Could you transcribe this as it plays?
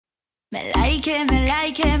Me like it, me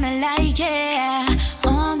like it, me like it.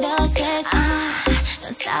 1, 2, 3,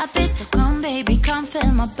 don't stop it, so come baby, come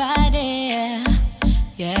feel my body.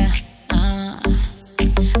 Yeah,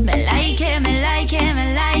 Me like it, me like it,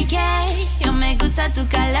 me like it. Yo me gusta tu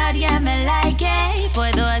calor, yeah, me like it.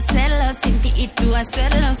 Puedo hacerlo sin ti y tú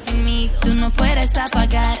hacerlo sin mí. Tú no puedes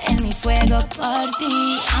apagar en mi fuego por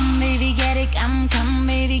ti. Come baby, get it, come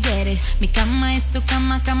baby, get it. Mi cama es tu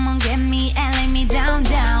cama, come on, get me and lay me down,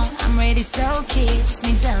 down. I'm ready, so kiss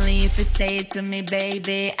me gently. If you say it to me,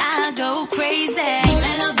 baby, I'll go crazy.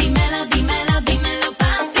 Dímelo, dímelo, dímelo, dímelo,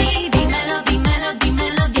 papi. Dímelo, dímelo,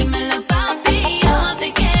 dímelo, dímelo, papi. Yo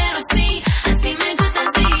te quiero así, así me gusta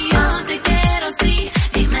así. Yo te quiero así.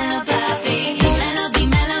 Dímelo, papi. Dímelo,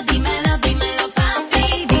 dímelo, dímelo, dímelo, papi.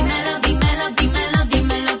 Dímelo, dímelo, dímelo,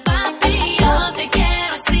 dímelo, papi. Yo te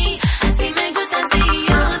quiero así, así me gusta así.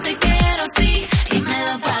 Yo te quiero así.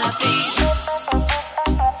 Dímelo, papi.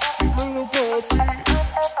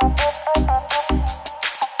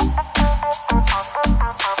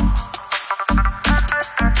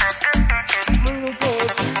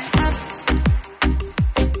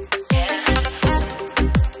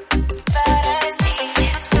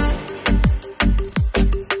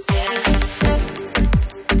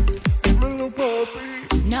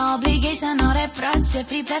 No obligation, no reproche,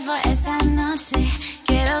 free play for esta noche.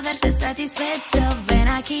 Quiero verte satisfecho, ven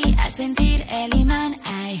aquí a sentir el imán.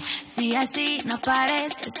 Ay, si así no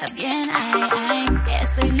pares, está bien, ay, ay.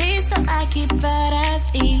 Estoy listo aquí para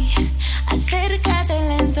ti, acércate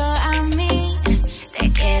lento a mí. Te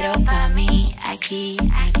quiero pa' mí, aquí,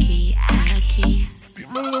 aquí, aquí.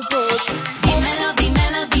 Dímelo,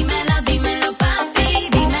 dímelo, dímelo, dímelo, papi.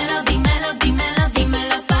 Dímelo, dímelo, dímelo,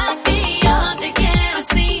 dímelo, papi. Yo te quiero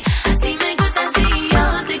así, así me gusta así.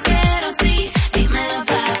 Yo te quiero así. Dímelo,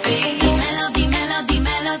 papi. Dímelo, dímelo,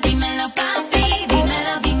 dímelo, dímelo, papi.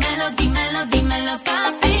 Dímelo, dímelo, dímelo, dímelo,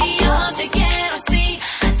 papi. Yo te quiero así,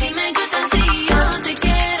 así me gusta así. Yo te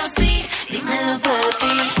quiero así. Dímelo,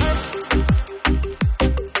 papi.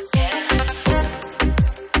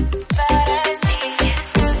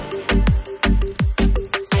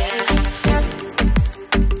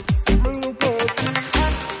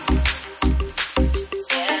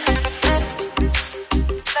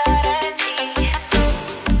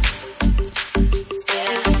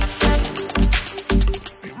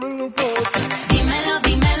 Dímelo,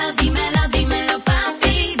 dímelo, dímelo, dímelo,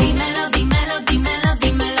 papi. Dímelo, dímelo, dímelo,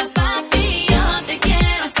 dímelo, papi. Yo te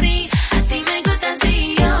quiero así, así me gusta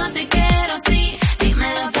así. Yo te quiero así.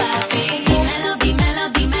 Dímelo, papi. Dímelo, dímelo,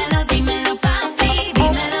 dímelo, dímelo, papi.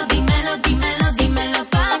 Dímelo, dímelo, dímelo, dímelo,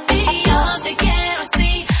 papi. Yo te quiero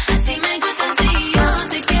así, así me gusta así. Yo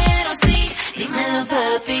te quiero así. Dímelo,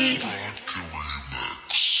 papi.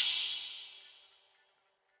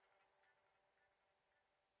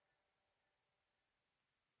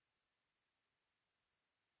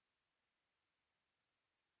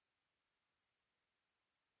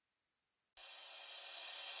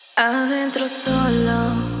 Adentro solo,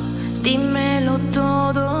 dímelo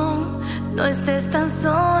todo. No estés tan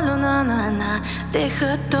solo, na, na, na.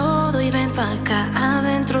 Deja todo y ven pa' acá.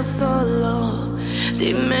 Adentro solo,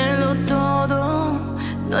 dímelo todo.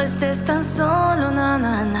 No estés tan solo, na,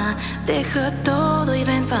 na, na. Deja todo y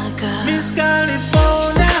ven pa' acá. Miss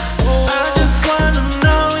California, I just wanna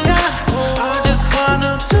know ya. I just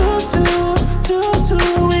wanna do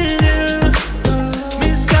with you.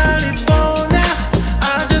 Miss California,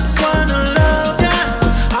 I just wanna love ya.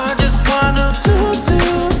 I just wanna do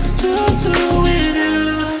with you.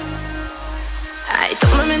 Ay,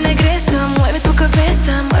 tómame negresa, mueve tu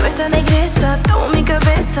cabeza, muévete negresa, toma mi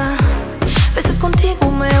cabeza. Besas contigo,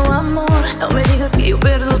 meu amor, no me digas que yo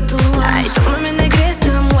pierdo tú. Ay, tómame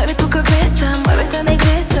negresa, mueve tu cabeza, muévete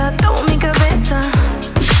negresa, toma mi cabeza.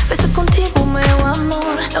 Besas contigo, meu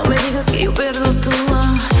amor, no me digas que yo pierdo tú.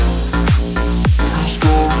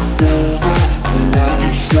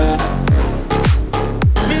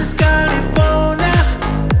 Miss California,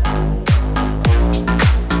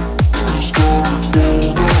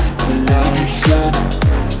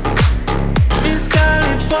 Miss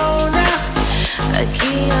California.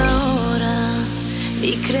 Aquí ahora,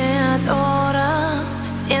 mi creadora,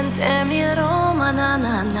 siente mi aroma, na,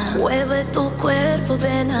 na, na. Mueve tu cuerpo,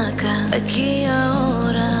 ven acá. Aquí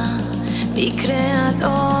ahora, mi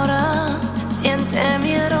creadora, siente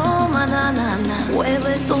mi aroma, na, na, na.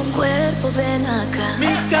 Mueve tu cuerpo, ven acá.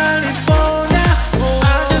 Miss California,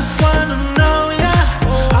 I just wanna know ya.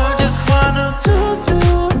 I just wanna do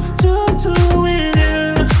with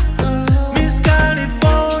you. Miss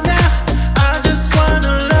California, I just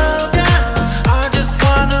wanna love ya. I just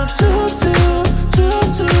wanna do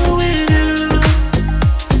with you.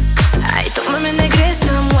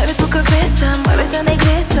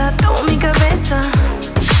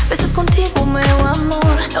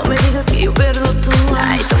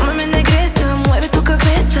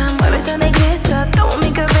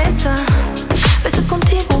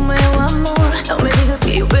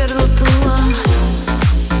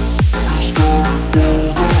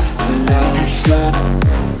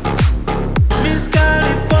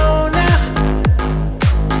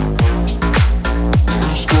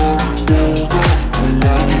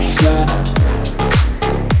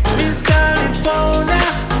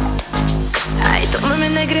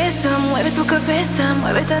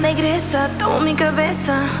 negreza, tomo mi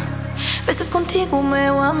cabeza. Estás contigo,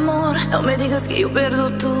 meu amor. Não me digas que eu perdo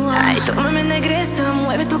tu. Ai, toma mi negreza,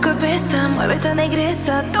 mueve tu cabeza. Muévete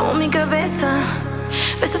negreza, tomo mi cabeza.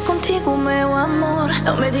 Estás contigo, meu amor.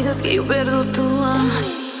 Não me digas que eu perdo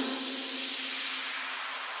tu.